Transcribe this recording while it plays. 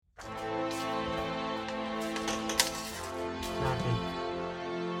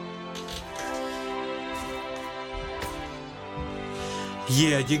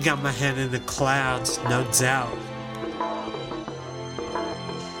Yeah, you got my head in the clouds, no doubt.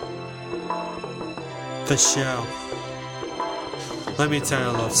 For sure. Let me tell you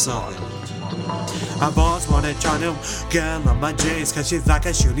a little something. I've always wanted to try to girl on my dreams, cause she's like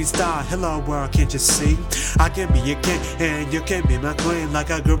a shooting star. Hello world, can't you see? I can be your king and you can be my queen. Like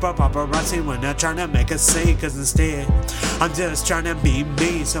a group of paparazzi when they're trying to make a scene. Cause instead, I'm just trying to be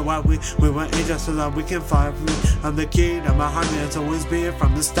me. So why we were angels so that we can fly free. I'm the key to my heart, it's always been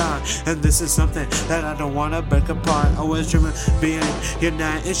from the start. And this is something that I don't wanna break apart. Always dreaming being your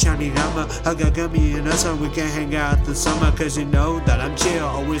night and shining. I'm a good me and us so we can hang out this summer. Cause you know that I'm chill,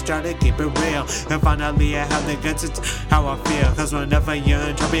 always try to keep it real. And finally I have the guts, it's how I feel. Cause whenever you're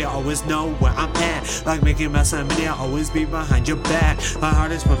in trouble, I always know where I'm at. Like MickeyMontz and me, I'll always be behind your back. My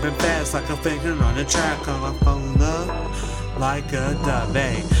heart is pumping fast like a finger on a track. Cause I fall in love like a dove,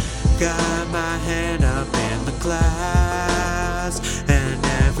 eh? Got my head up in the clouds, and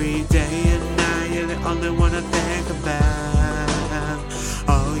every day and night you're the only one I think about.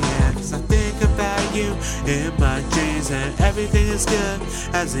 Oh yeah, cause I think about you in my dreams, and everything is good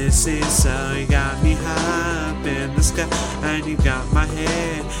as it seems. So you got me high up in the sky, and you got my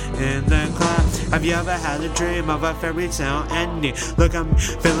head in the clouds. Have you ever had a dream of a fairy tale ending? Look, I'm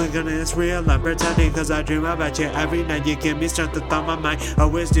feeling good and it's real, I'm pretending. Cause I dream about you every night. You give me strength to thought my mind.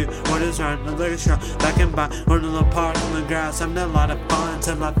 Always do what is right, no little show that can buy. Run a little park on the grass, having a lot of fun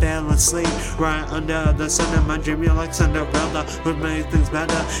till I fell asleep. Right under the sun in my dream, you're like Cinderella. Would make things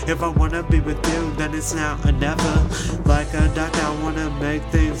better. If I wanna be with you, then it's now or never. Like a doctor, I wanna make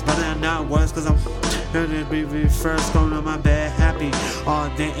things better and not worse. Cause I'm gonna be first, going to my bed happy all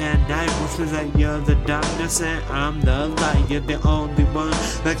day and night. Which means that you're the darkness and I'm the light. You're the only one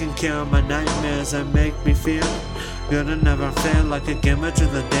that can kill my nightmares and make me feel good and never fail. Like a gamer to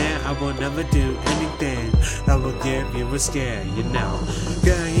the day, I will never do anything that will give you a scare, you know.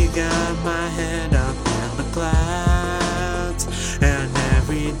 Girl, you got my head up in the clouds, and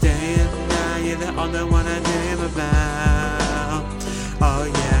every day and night you're the only one I dream about. Oh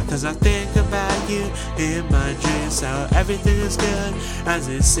yeah, cause I think about you in my dreams. So everything is good as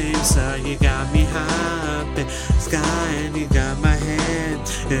it seems. So you got me high up in the sky, and you got my head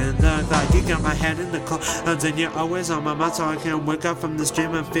in the cloud. You got my head in the clouds, and you're always on my mind. So I can wake up from this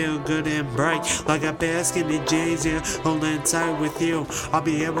dream and feel good and bright. Like a pair of skinny jeans, yeah, holding tight with you. I'll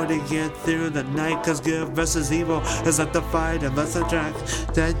be able to get through the night. Cause good versus evil is like the fight and let's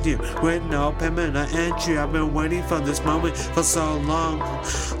attract that you with no payment or entry. I've been waiting for this moment for so long.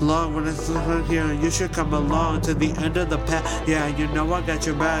 When it's here, you should come along to the end of the path. Yeah, you know I got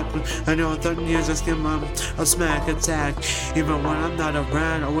your back. I know in 13 years I skim a smack attack. Even when I'm not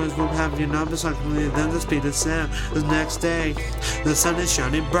around, I always will have your number so I can leave them the speed of sound. The next day, the sun is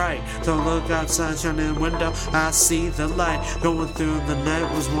shining bright. So look outside, shining window, I see the light. Going through the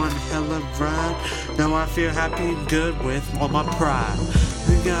night was one hell of a ride. Now I feel happy and good with all my pride.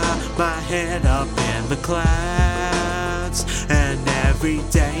 I got my head up in the clouds, and every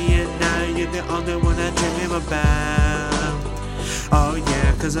day and night you're the only one I dream about. Oh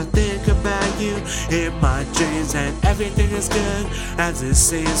yeah, cause I think about you in my dreams, and everything is good as it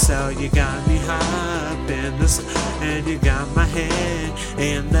seems. So you got me high up in the sun, and you got my head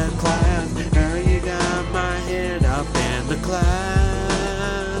in the clouds. Girl, you got my head up in the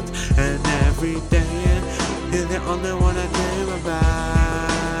clouds, and every day you're the only one I dream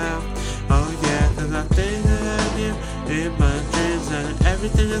about. Oh yeah, cause I think about you in my dreams, and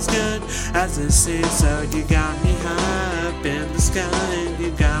everything is good as it seems. So you got me high up in the sky, and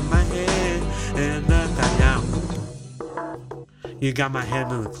you got my head in the clouds. You got my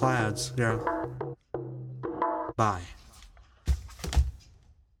head in the clouds, girl. Bye.